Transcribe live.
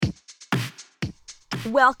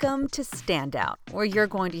Welcome to Standout, where you're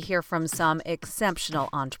going to hear from some exceptional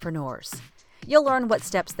entrepreneurs. You'll learn what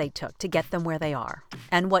steps they took to get them where they are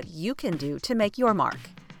and what you can do to make your mark.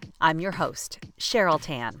 I'm your host, Cheryl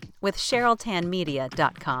Tan, with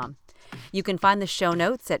CherylTanMedia.com. You can find the show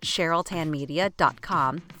notes at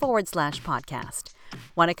CherylTanMedia.com/podcast.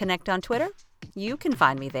 Want to connect on Twitter? You can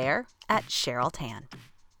find me there at Cheryl Tan.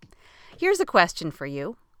 Here's a question for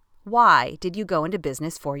you. Why did you go into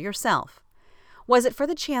business for yourself? Was it for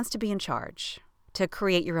the chance to be in charge, to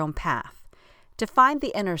create your own path, to find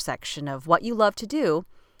the intersection of what you love to do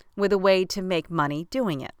with a way to make money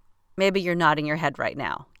doing it? Maybe you're nodding your head right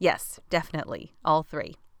now. Yes, definitely, all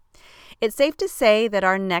three. It's safe to say that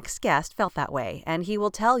our next guest felt that way, and he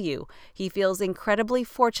will tell you he feels incredibly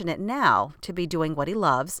fortunate now to be doing what he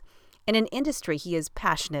loves in an industry he is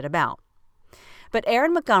passionate about. But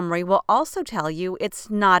Aaron Montgomery will also tell you it's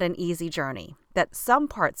not an easy journey, that some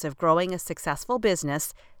parts of growing a successful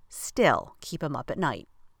business still keep him up at night.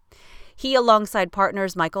 He, alongside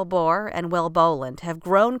partners Michael Bohr and Will Boland, have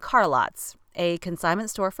grown Car Lots, a consignment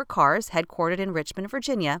store for cars headquartered in Richmond,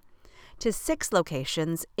 Virginia, to 6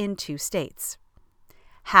 locations in 2 states.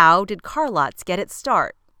 How did Car Lots get its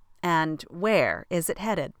start, and where is it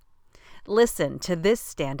headed? Listen to this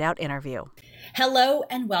standout interview. Hello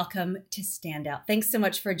and welcome to Standout. Thanks so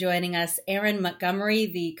much for joining us, Aaron Montgomery,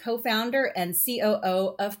 the co-founder and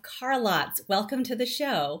COO of Car Lots. Welcome to the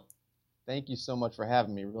show. Thank you so much for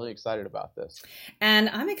having me. Really excited about this. And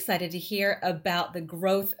I'm excited to hear about the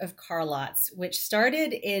growth of Car Lots, which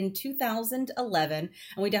started in 2011.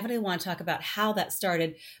 And we definitely want to talk about how that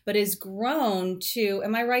started, but has grown to,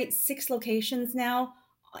 am I right, 6 locations now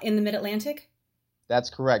in the Mid-Atlantic?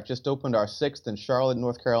 That's correct. Just opened our 6th in Charlotte,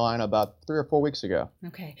 North Carolina about 3 or 4 weeks ago.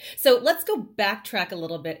 Okay. So let's go backtrack a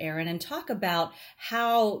little bit, Aaron, and talk about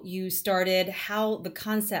how you started, how the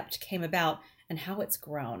concept came about, and how it's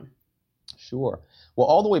grown. Sure. Well,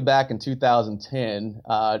 all the way back in 2010,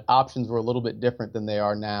 options were a little bit different than they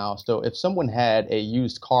are now. So if someone had a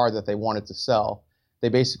used car that they wanted to sell, they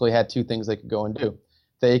basically had 2 things they could go and do.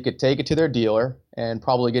 They could take it to their dealer and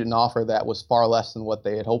probably get an offer that was far less than what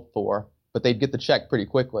they had hoped for, but they'd get the check pretty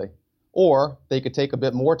quickly. Or they could take a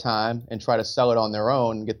bit more time and try to sell it on their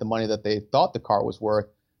own and get the money that they thought the car was worth,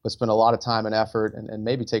 but spend a lot of time and effort and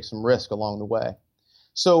maybe take some risk along the way.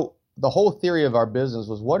 So the whole theory of our business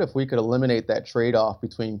was, what if we could eliminate that trade-off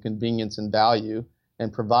between convenience and value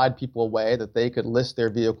and provide people a way that they could list their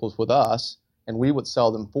vehicles with us and we would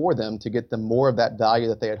sell them for them to get them more of that value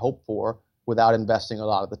that they had hoped for without investing a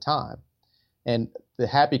lot of the time. And the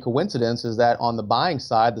happy coincidence is that on the buying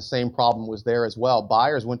side, the same problem was there as well.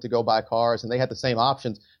 Buyers went to go buy cars and they had the same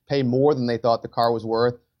options: pay more than they thought the car was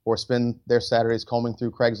worth, or spend their Saturdays combing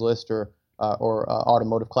through Craigslist or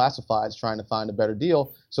automotive classifieds trying to find a better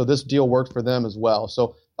deal. So this deal worked for them as well.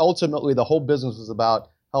 So ultimately, the whole business was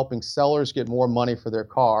about helping sellers get more money for their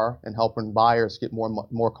car and helping buyers get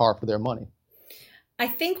more car for their money. I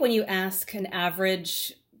think when you ask an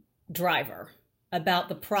average driver about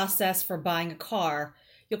the process for buying a car,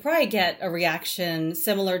 you'll probably get a reaction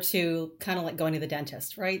similar to kind of like going to the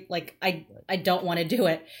dentist, right? Like, I don't want to do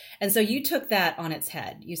it. And so you took that on its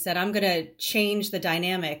head. You said, I'm going to change the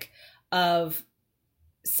dynamic of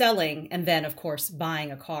selling and then, of course,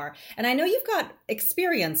 buying a car. And I know you've got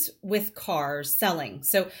experience with cars selling.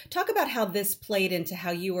 So talk about how this played into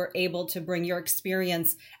how you were able to bring your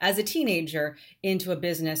experience as a teenager into a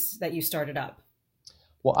business that you started up.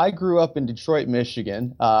 Well, I grew up in Detroit,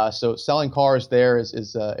 Michigan, so selling cars there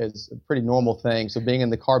is a pretty normal thing. So being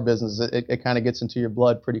in the car business, it kind of gets into your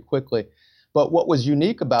blood pretty quickly. But what was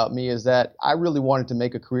unique about me is that I really wanted to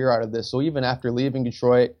make a career out of this. So even after leaving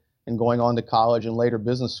Detroit and going on to college and later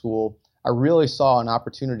business school, I really saw an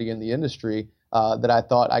opportunity in the industry that I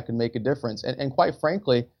thought I could make a difference. And quite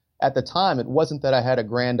frankly, at the time, it wasn't that I had a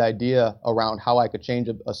grand idea around how I could change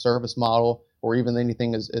a service model or even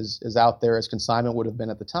anything as out there as consignment would have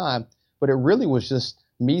been at the time. But it really was just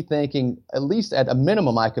me thinking, at least at a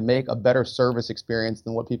minimum, I could make a better service experience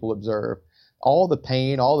than what people observe. All the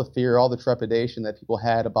pain, all the fear, all the trepidation that people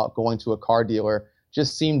had about going to a car dealer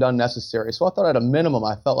just seemed unnecessary. So I thought at a minimum,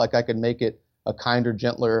 I felt like I could make it a kinder,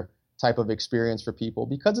 gentler type of experience for people,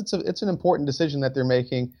 because it's an important decision that they're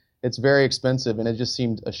making. It's very expensive, and it just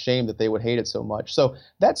seemed a shame that they would hate it so much. So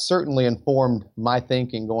that certainly informed my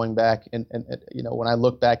thinking going back, and when I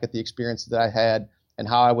look back at the experiences that I had and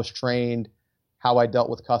how I was trained, how I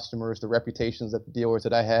dealt with customers, the reputations at the dealers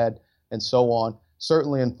that I had, and so on,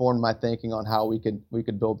 certainly informed my thinking on how we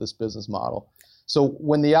could build this business model. So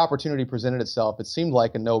when the opportunity presented itself, it seemed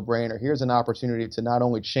like a no-brainer. Here's an opportunity to not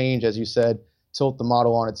only change, as you said, tilt the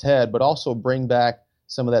model on its head, but also bring back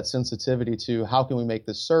some of that sensitivity to how can we make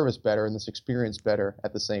this service better and this experience better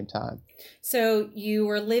at the same time. So you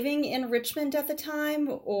were living in Richmond at the time,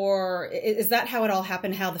 or is that how it all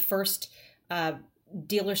happened? How the first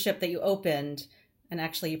dealership that you opened, and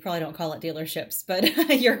actually you probably don't call it dealerships,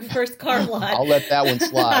 but your first car lot. I'll let that one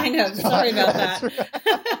slide. I know. Sorry about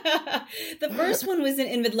that. The first one was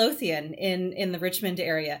in Midlothian in the Richmond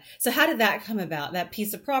area. So how did that come about? That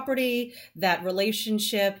piece of property, that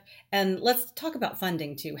relationship, and let's talk about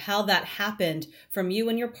funding too. How that happened from you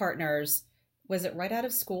and your partners. Was it right out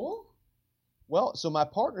of school? Well, so my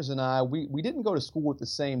partners and I, we didn't go to school at the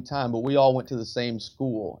same time, but we all went to the same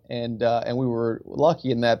school, and we were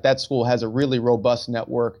lucky in that school has a really robust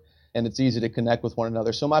network, and it's easy to connect with one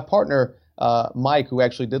another. So my partner, Mike, who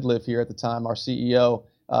actually did live here at the time, our CEO,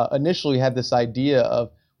 initially had this idea of,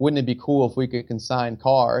 wouldn't it be cool if we could consign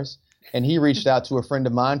cars? And he reached out to a friend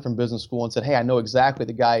of mine from business school and said, hey, I know exactly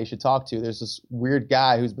the guy you should talk to. There's this weird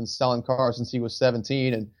guy who's been selling cars since he was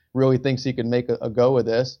 17 and really thinks he can make a go of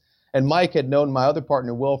this. And Mike had known my other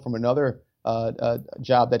partner, Will, from another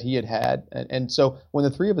job that he had. And so when the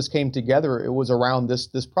three of us came together, it was around this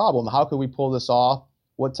problem. How could we pull this off?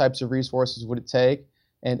 What types of resources would it take?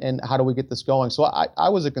 And how do we get this going? So I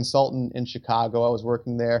was a consultant in Chicago. I was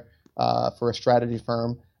working there for a strategy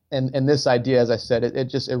firm. And this idea, as I said, it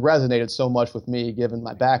resonated so much with me, given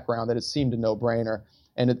my background, that it seemed a no-brainer.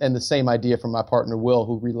 And the same idea from my partner, Will,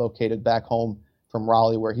 who relocated back home from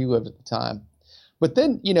Raleigh, where he lived at the time. But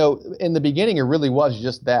then, in the beginning, it really was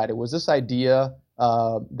just that. It was this idea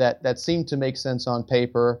that seemed to make sense on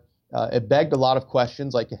paper. It begged a lot of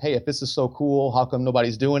questions like, hey, if this is so cool, how come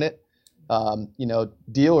nobody's doing it?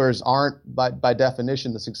 Dealers aren't, by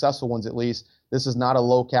definition, the successful ones at least. This is not a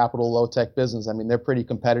low capital, low tech business. I mean, they're pretty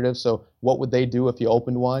competitive. So what would they do if you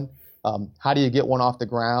opened one? How do you get one off the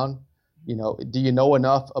ground? Do you know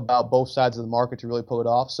enough about both sides of the market to really pull it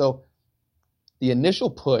off? So the initial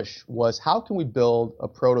push was, how can we build a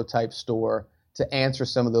prototype store to answer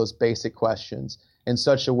some of those basic questions in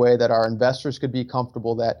such a way that our investors could be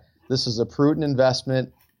comfortable that this is a prudent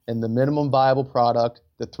investment in the minimum viable product.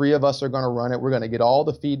 The three of us are going to run it. We're going to get all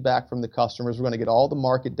the feedback from the customers. We're going to get all the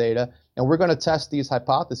market data, and we're going to test these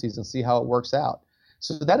hypotheses and see how it works out.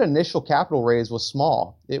 So that initial capital raise was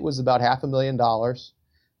small. It was about $500,000.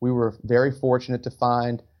 We were very fortunate to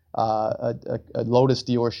find a Lotus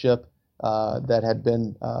dealership that had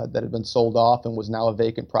been sold off and was now a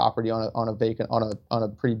vacant property on a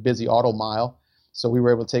pretty busy auto mile. So we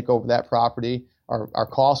were able to take over that property. Our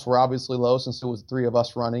costs were obviously low since it was the three of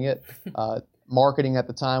us running it. Marketing at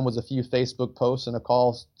the time was a few Facebook posts and a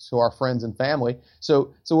call to our friends and family.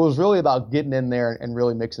 So it was really about getting in there and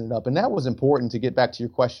really mixing it up. And that was important, to get back to your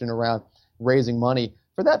question around raising money.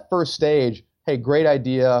 For that first stage, hey, great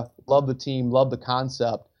idea, love the team, love the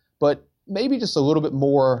concept, but maybe just a little bit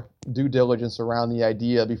more due diligence around the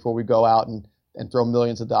idea before we go out and throw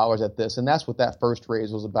millions of dollars at this. And that's what that first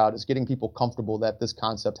raise was about, is getting people comfortable that this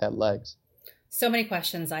concept had legs. So many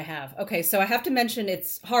questions I have. Okay, so I have to mention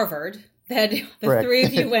it's Harvard that the Correct. three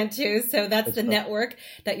of you went to. So that's the network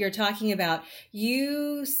that you're talking about.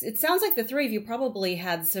 It sounds like the three of you probably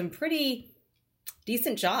had some pretty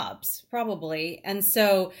decent jobs, probably. And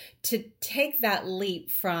so to take that leap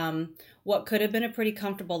from what could have been a pretty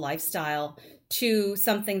comfortable lifestyle to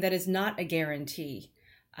something that is not a guarantee,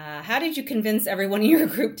 how did you convince everyone in your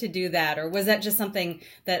group to do that? Or was that just something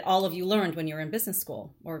that all of you learned when you were in business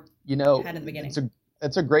school, or had in the beginning?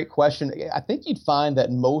 It's a great question. I think you'd find that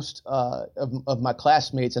most of my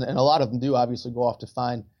classmates, and a lot of them do obviously go off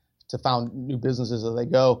to found new businesses as they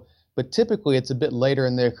go, but typically it's a bit later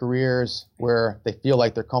in their careers where they feel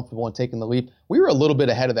like they're comfortable in taking the leap. We were a little bit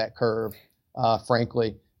ahead of that curve,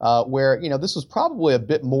 frankly, where this was probably a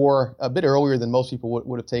bit earlier than most people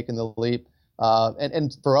would have taken the leap.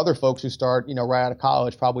 And for other folks who start, right out of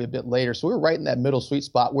college, probably a bit later. So we were right in that middle sweet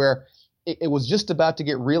spot where it was just about to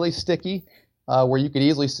get really sticky, where you could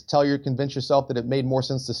easily convince yourself that it made more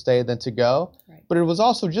sense to stay than to go. Right. But it was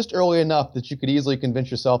also just early enough that you could easily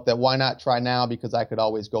convince yourself that why not try now, because I could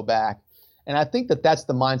always go back. And I think that that's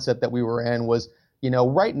the mindset that we were in was,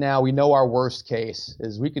 right now we know our worst case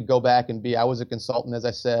is we could go back and I was a consultant, as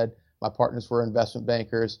I said, my partners were investment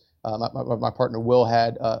bankers. My partner Will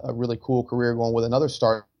had a really cool career going with another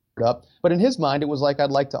startup. But in his mind, it was like,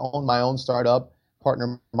 I'd like to own my own startup.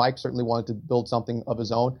 Partner Mike certainly wanted to build something of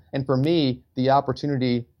his own. And for me, the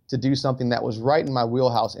opportunity to do something that was right in my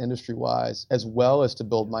wheelhouse industry-wise, as well as to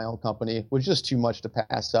build my own company, was just too much to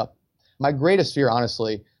pass up. My greatest fear,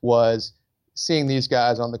 honestly, was seeing these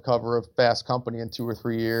guys on the cover of Fast Company in 2 or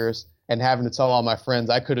 3 years and having to tell all my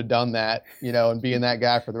friends I could have done that, and being that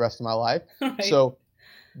guy for the rest of my life. Right. So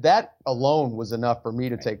that alone was enough for me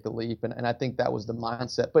to take the leap. And I think that was the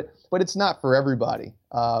mindset. But it's not for everybody.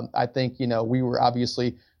 I think, we were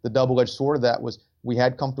obviously the double-edged sword of that was we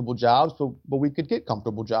had comfortable jobs, but we could get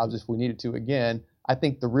comfortable jobs if we needed to again. I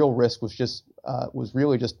think the real risk was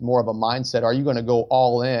really just more of a mindset. Are you going to go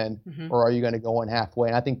all in or are you going to go in halfway?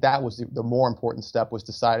 And I think that was the more important step, was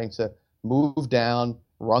deciding to move down,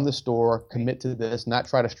 run the store, commit to this, not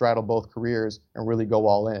try to straddle both careers and really go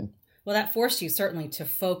all in. Well, that forced you certainly to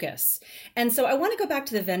focus. And so I want to go back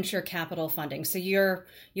to the venture capital funding. So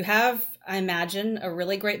you have, I imagine, a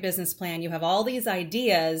really great business plan. You have all these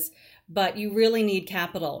ideas, but you really need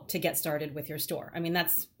capital to get started with your store. I mean,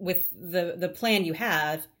 that's with the plan you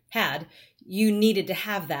had, you needed to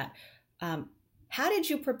have that. How did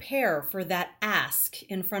you prepare for that ask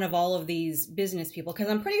in front of all of these business people? Because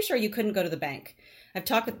I'm pretty sure you couldn't go to the bank. I've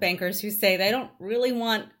talked with bankers who say they don't really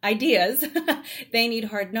want ideas. They need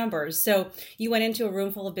hard numbers. So you went into a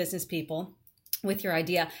room full of business people with your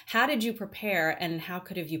idea. How did you prepare, and how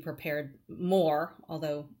could have you prepared more?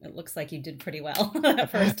 Although it looks like you did pretty well that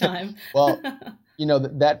first time. Well,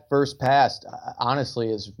 that first pass, honestly,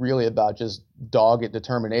 is really about just dogged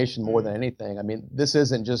determination more than anything. I mean, this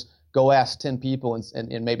isn't just go ask 10 people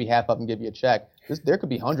and maybe half of them give you a check. There could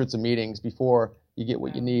be hundreds of meetings before you get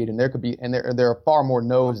what you need, and there are far more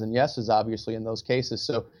no's than yeses, obviously, in those cases.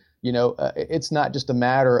 So, it's not just a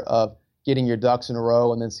matter of getting your ducks in a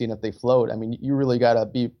row and then seeing if they float. I mean, you really got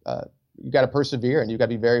to you got to persevere, and you got to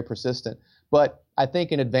be very persistent. But I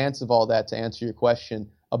think in advance of all that, to answer your question,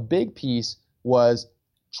 a big piece was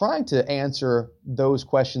trying to answer those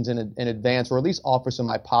questions in advance, or at least offer some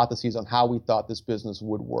hypotheses on how we thought this business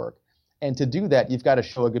would work. And to do that, you've got to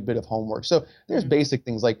show a good bit of homework. So there's basic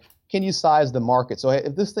things like, can you size the market? So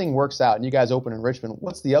if this thing works out and you guys open in Richmond,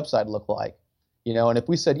 what's the upside look like? And if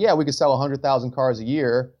we said, yeah, we could sell 100,000 cars a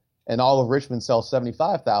year and all of Richmond sells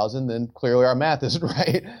 75,000, then clearly our math isn't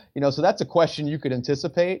right. So that's a question you could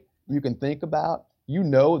anticipate, you can think about.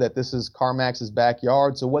 That this is CarMax's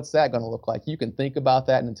backyard, so what's that going to look like? You can think about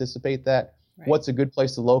that and anticipate that. Right. What's a good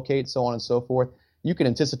place to locate, so on and so forth. You can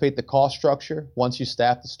anticipate the cost structure once you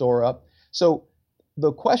staff the store up. So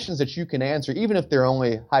the questions that you can answer, even if they're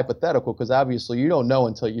only hypothetical, because obviously you don't know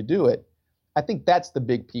until you do it, I think that's the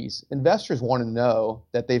big piece. Investors want to know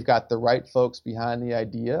that they've got the right folks behind the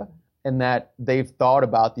idea and that they've thought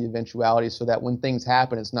about the eventualities, so that when things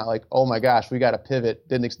happen, it's not like, oh my gosh, we got to pivot,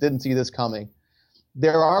 didn't see this coming.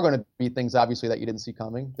 There are going to be things, obviously, that you didn't see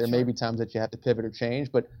coming. There may be times that you have to pivot or change,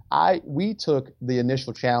 but we took the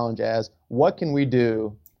initial challenge as, what can we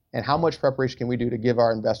do and how much preparation can we do to give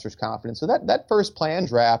our investors confidence? So that first plan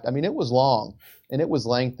draft, I mean, it was long and it was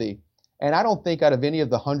lengthy. And I don't think out of any of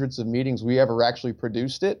the hundreds of meetings we ever actually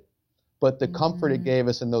produced it, but the comfort it gave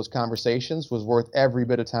us in those conversations was worth every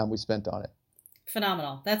bit of time we spent on it.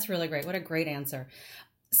 Phenomenal. That's really great. What a great answer.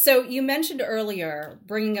 So you mentioned earlier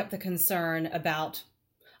bringing up the concern about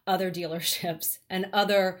other dealerships and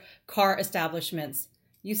other car establishments.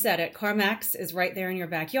 You said it, CarMax is right there in your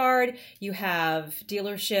backyard. You have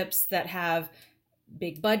dealerships that have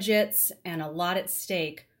big budgets and a lot at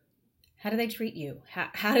stake. How do they treat you?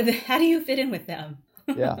 How do you fit in with them?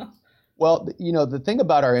 Yeah. Well, the thing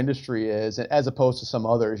about our industry is, as opposed to some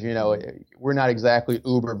others, we're not exactly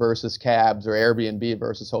Uber versus cabs or Airbnb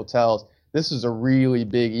versus hotels. This is a really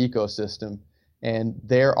big ecosystem. And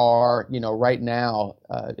there are, right now,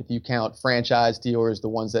 if you count franchise dealers, the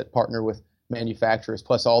ones that partner with manufacturers,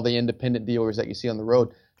 plus all the independent dealers that you see on the road,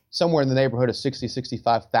 somewhere in the neighborhood of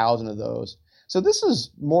 65,000 of those. So this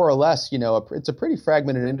is more or less, it's a pretty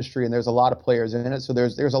fragmented industry, and there's a lot of players in it. So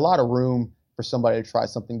there's a lot of room for somebody to try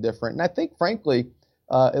something different. And I think, frankly,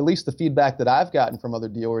 at least the feedback that I've gotten from other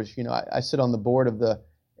dealers, I sit on the board of the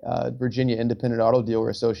Virginia Independent Auto Dealer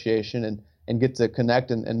Association and get to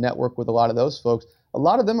connect and network with a lot of those folks. A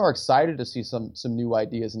lot of them are excited to see some new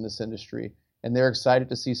ideas in this industry, and they're excited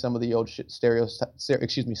to see some of the old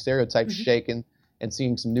stereotypes shaken and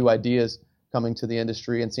seeing some new ideas coming to the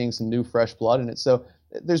industry and seeing some new fresh blood in it. So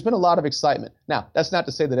there's been a lot of excitement. Now, that's not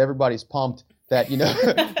to say that everybody's pumped that,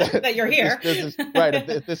 that you're here. Right.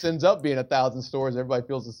 If this ends up being 1,000 stores, everybody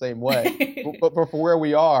feels the same way. but for where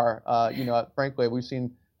we are, frankly, we've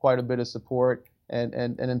seen quite a bit of support and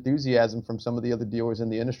enthusiasm from some of the other dealers in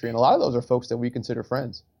the industry. And a lot of those are folks that we consider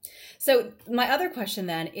friends. So my other question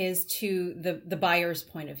then is to the buyer's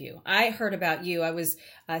point of view. I heard about you. I was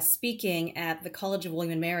speaking at the College of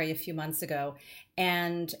William and Mary a few months ago,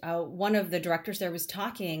 and one of the directors there was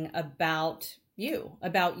talking about you,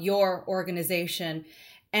 about your organization.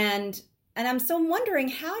 And I'm so wondering,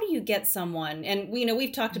 how do you get someone? And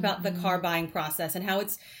we've talked about the car buying process and how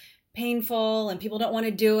it's painful and people don't want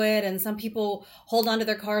to do it. And some people hold on to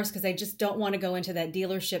their cars because they just don't want to go into that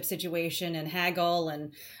dealership situation and haggle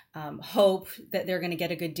and hope that they're going to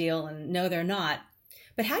get a good deal, and no, they're not.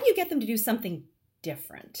 But how do you get them to do something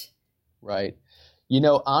different? Right.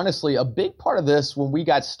 Honestly, a big part of this when we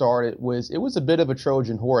got started was it was a bit of a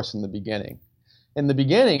Trojan horse in the beginning. In the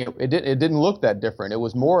beginning, it didn't look that different. It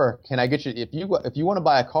was more, can I get you, if you want to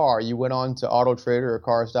buy a car, you went on to Auto Trader or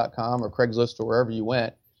Cars.com or Craigslist or wherever you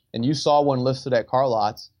went, and you saw one listed at Car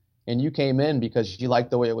Lots, and you came in because you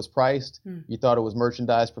liked the way it was priced. You thought it was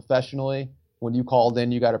merchandised professionally. When you called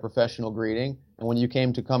in, you got a professional greeting. And when you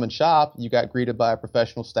came to come and shop, you got greeted by a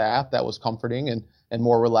professional staff that was comforting and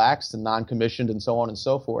more relaxed and non-commissioned and so on and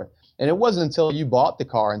so forth. And it wasn't until you bought the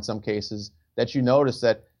car in some cases that you noticed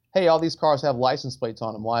that, hey, all these cars have license plates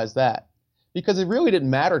on them. Why is that? Because it really didn't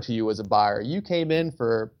matter to you as a buyer. You came in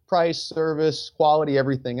for price, service, quality,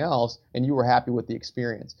 everything else, and you were happy with the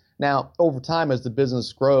experience. Now, over time, as the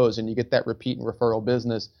business grows and you get that repeat and referral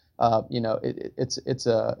business, it's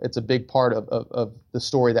a big part of the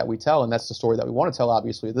story that we tell, and that's the story that we want to tell.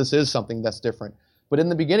 Obviously, this is something that's different. But in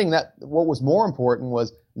the beginning, what was more important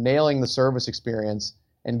was nailing the service experience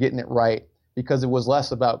and getting it right, because it was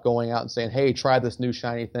less about going out and saying, hey, try this new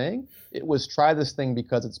shiny thing. It was try this thing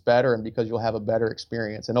because it's better and because you'll have a better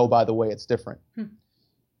experience. And oh, by the way, it's different.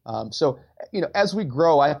 So as we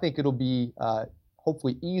grow, I think it'll be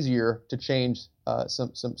hopefully easier to change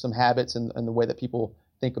some habits and the way that people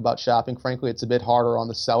think about shopping. Frankly, it's a bit harder on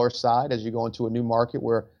the seller side as you go into a new market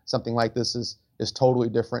where something like this is totally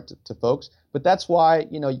different to folks. But that's why,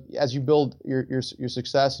 as you build your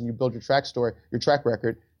success and you build your track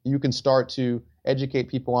record, you can start to educate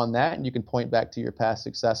people on that, and you can point back to your past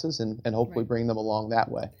successes and hopefully bring them along that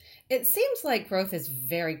way. It seems like growth is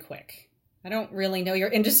very quick. I don't really know your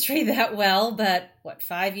industry that well, but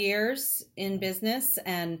 5 years in business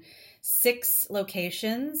and 6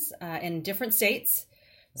 locations in different states.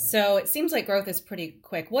 So it seems like growth is pretty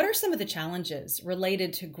quick. What are some of the challenges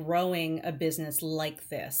related to growing a business like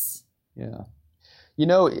this? Yeah.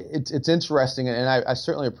 It's interesting, and I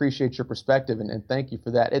certainly appreciate your perspective, and thank you for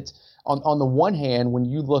that. It's on the one hand, when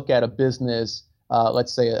you look at a business,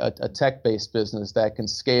 let's say a tech-based business that can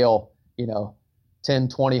scale, 10,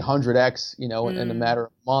 20, 100x, in a matter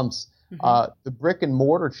of months, the brick and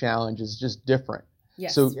mortar challenge is just different.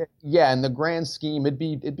 Yes. So yeah, in the grand scheme, it'd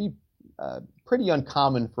be pretty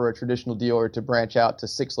uncommon for a traditional dealer to branch out to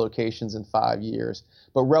 6 locations in 5 years.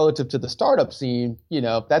 But relative to the startup scene,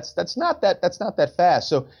 that's not that fast.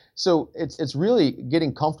 So it's really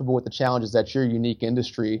getting comfortable with the challenges that your unique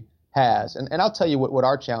industry has. And I'll tell you what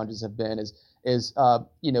our challenges have been is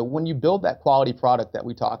when you build that quality product that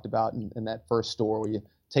we talked about in that first store, where you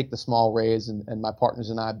take the small raise and my partners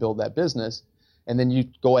and I build that business, and then you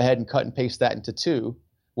go ahead and cut and paste that into 2.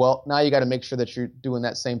 Well, now you got to make sure that you're doing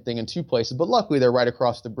that same thing in 2 places, but luckily they're right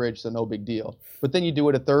across the bridge, so no big deal. But then you do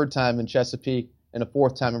it a 3rd time in Chesapeake and a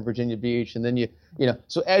 4th time in Virginia Beach, and then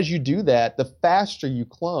so as you do that, the faster you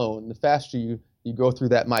clone, the faster you go through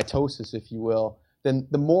that mitosis, if you will, then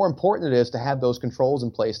the more important it is to have those controls in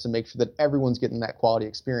place to make sure that everyone's getting that quality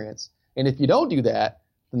experience. And if you don't do that,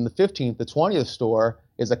 then the 15th, the 20th store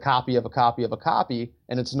is a copy of a copy of a copy,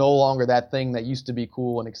 and it's no longer that thing that used to be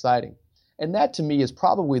cool and exciting. And that, to me, is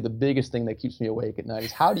probably the biggest thing that keeps me awake at night,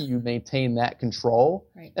 is how do you maintain that control?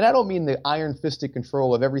 Right. And I don't mean the iron-fisted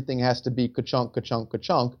control of everything has to be ka-chunk, ka-chunk,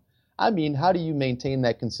 ka-chunk. I mean, how do you maintain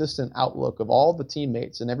that consistent outlook of all the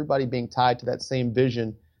teammates and everybody being tied to that same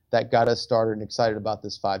vision that got us started and excited about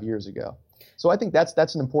this 5 years ago? So I think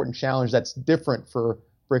that's an important challenge that's different for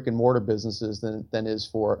brick and mortar businesses than is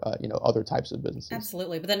for other types of businesses.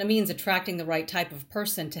 Absolutely. But then it means attracting the right type of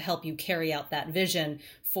person to help you carry out that vision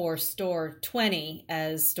for store 20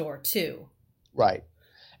 as store 2. Right.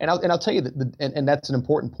 And I'll tell you that, and that's an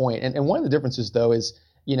important point. And one of the differences, though, is,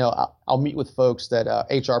 I'll meet with folks that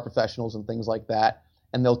HR professionals and things like that,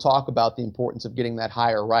 and they'll talk about the importance of getting that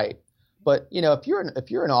hire right. But, if you're in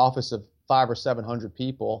an office of 500 or 700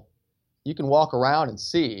 people, you can walk around and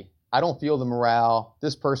see, I don't feel the morale.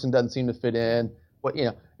 This person doesn't seem to fit in. But,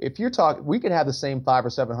 if you're talking, we could have the same 500 or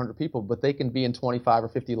 700 people, but they can be in 25 or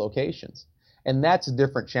 50 locations. And that's a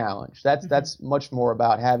different challenge. That's much more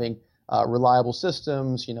about having reliable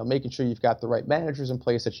systems, making sure you've got the right managers in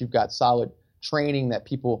place, that you've got solid training, that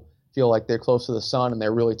people feel like they're close to the sun and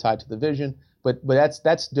they're really tied to the vision. But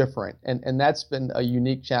that's different. And that's been a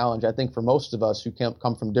unique challenge, I think, for most of us who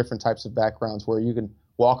come from different types of backgrounds, where you can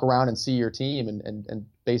walk around and see your team and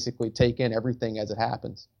basically take in everything as it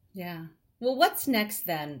happens. Yeah. Well, what's next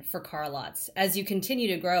then for Car Lots as you continue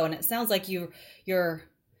to grow? And it sounds like you're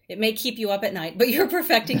it may keep you up at night, but you're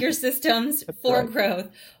perfecting your systems for growth.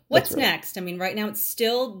 What's next? I mean, right now it's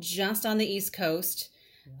still just on the East Coast.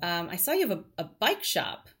 I saw you have a bike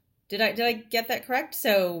shop. Did I get that correct?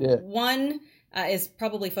 So one is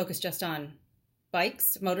probably focused just on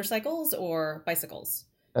bikes, motorcycles, or bicycles?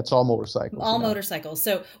 That's all motorcycles. All motorcycles.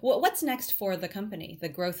 So what's next for the company, the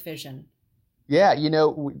growth vision? Yeah,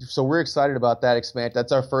 so we're excited about that expansion.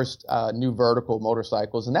 That's our first new vertical,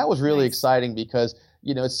 motorcycles. And that was really exciting because,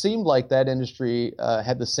 it seemed like that industry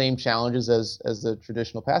had the same challenges as the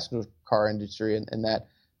traditional passenger car industry, and that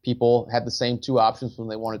people had the same two options when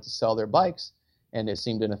they wanted to sell their bikes, and it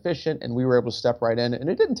seemed inefficient, and we were able to step right in. And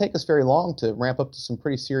it didn't take us very long to ramp up to some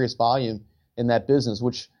pretty serious volume in that business,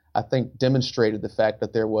 which I think demonstrated the fact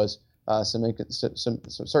that there was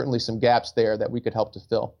certainly some gaps there that we could help to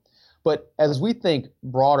fill. But as we think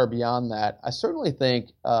broader beyond that, I certainly think,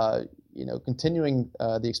 continuing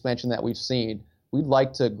the expansion that we've seen, we'd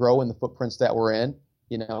like to grow in the footprints that we're in.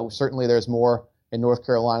 Certainly there's more in North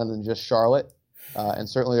Carolina than just Charlotte. And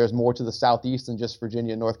certainly there's more to the southeast than just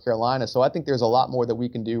Virginia and North Carolina. So I think there's a lot more that we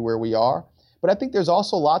can do where we are. But I think there's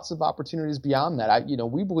also lots of opportunities beyond that.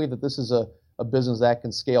 We believe that this is a business that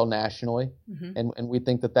can scale nationally. And we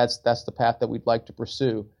think that that's the path that we'd like to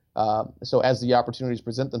pursue. So as the opportunities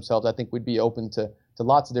present themselves, I think we'd be open to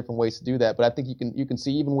lots of different ways to do that. But I think you can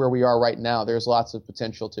see even where we are right now, there's lots of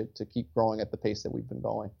potential to keep growing at the pace that we've been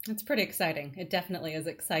going. It's pretty exciting. It definitely is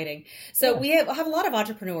exciting. So we have a lot of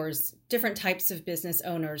entrepreneurs, different types of business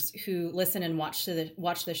owners who listen and watch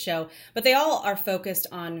the show, but they all are focused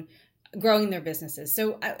on growing their businesses.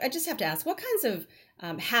 So I just have to ask, what kinds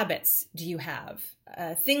of habits do you have?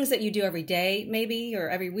 Things that you do every day, maybe, or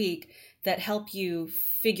every week that help you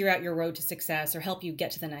figure out your road to success or help you get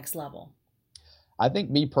to the next level? I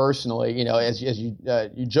think me personally, as you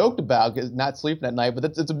joked about not sleeping at night, but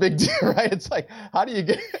it's a big deal, right? It's like, how do you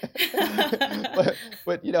get, but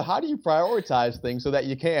how do you prioritize things so that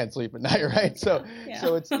you can sleep at night, right? So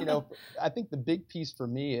it's, I think the big piece for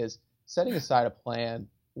me is setting aside a plan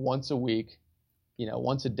once a week,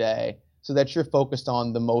 once a day, so that you're focused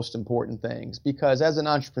on the most important things. Because as an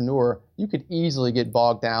entrepreneur, you could easily get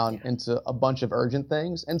bogged down into a bunch of urgent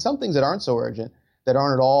things and some things that aren't so urgent, that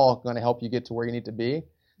aren't at all going to help you get to where you need to be.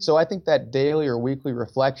 So I think that daily or weekly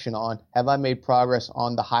reflection on, have I made progress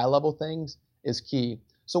on the high level things, is key.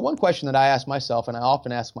 So one question that I ask myself, and I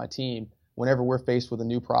often ask my team whenever we're faced with a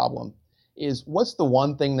new problem, is what's the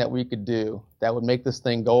one thing that we could do that would make this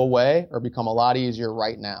thing go away or become a lot easier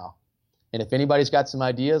right now? And if anybody's got some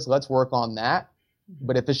ideas, let's work on that.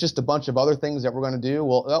 But if it's just a bunch of other things that we're going to do,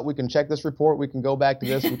 we can check this report, we can go back to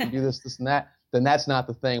this, we can do this, and that, then that's not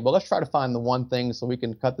the thing. But let's try to find the one thing so we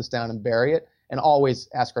can cut this down and bury it, and always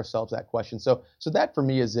ask ourselves that question. So that for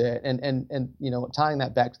me is it. And tying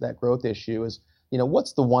that back to that growth issue is,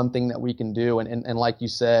 what's the one thing that we can do? And like you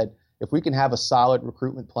said, if we can have a solid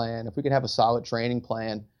recruitment plan, if we can have a solid training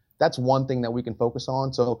plan, that's one thing that we can focus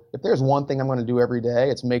on. So if there's one thing I'm going to do every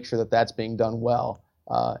day, it's make sure that that's being done well.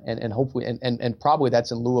 And hopefully, and probably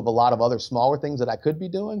that's in lieu of a lot of other smaller things that I could be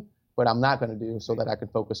doing, but I'm not going to do, so that I can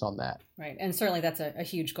focus on that. Right. And certainly that's a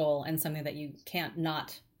huge goal and something that you can't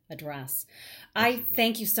not address. I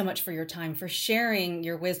thank you so much for your time, for sharing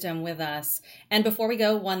your wisdom with us. And before we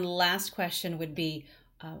go, one last question would be,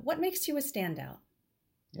 what makes you a standout?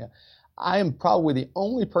 Yeah. I am probably the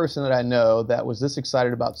only person that I know that was this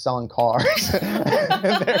excited about selling cars. But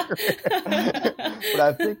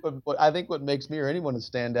I think what makes me or anyone to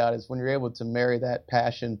stand out is when you're able to marry that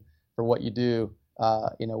passion for what you do,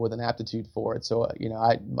 with an aptitude for it. So,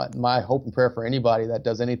 my hope and prayer for anybody that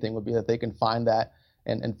does anything would be that they can find that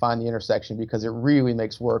and find the intersection, because it really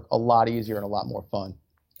makes work a lot easier and a lot more fun.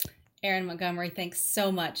 Aaron Montgomery, thanks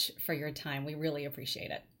so much for your time. We really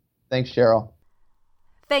appreciate it. Thanks, Cheryl.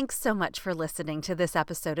 Thanks so much for listening to this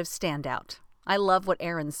episode of Standout. I love what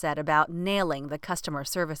Aaron said about nailing the customer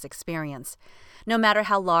service experience. No matter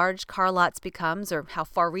how large CarLotz becomes or how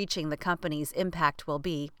far-reaching the company's impact will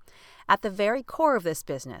be, at the very core of this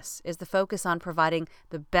business is the focus on providing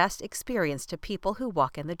the best experience to people who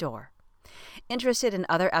walk in the door. Interested in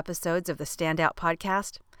other episodes of the Standout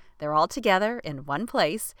podcast? They're all together in one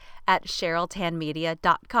place at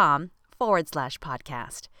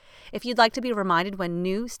CherylTanMedia.com/podcast. If you'd like to be reminded when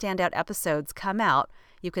new Standout episodes come out,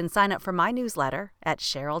 you can sign up for my newsletter at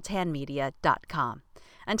CherylTanMedia.com.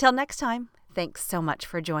 Until next time, thanks so much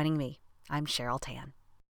for joining me. I'm Cheryl Tan.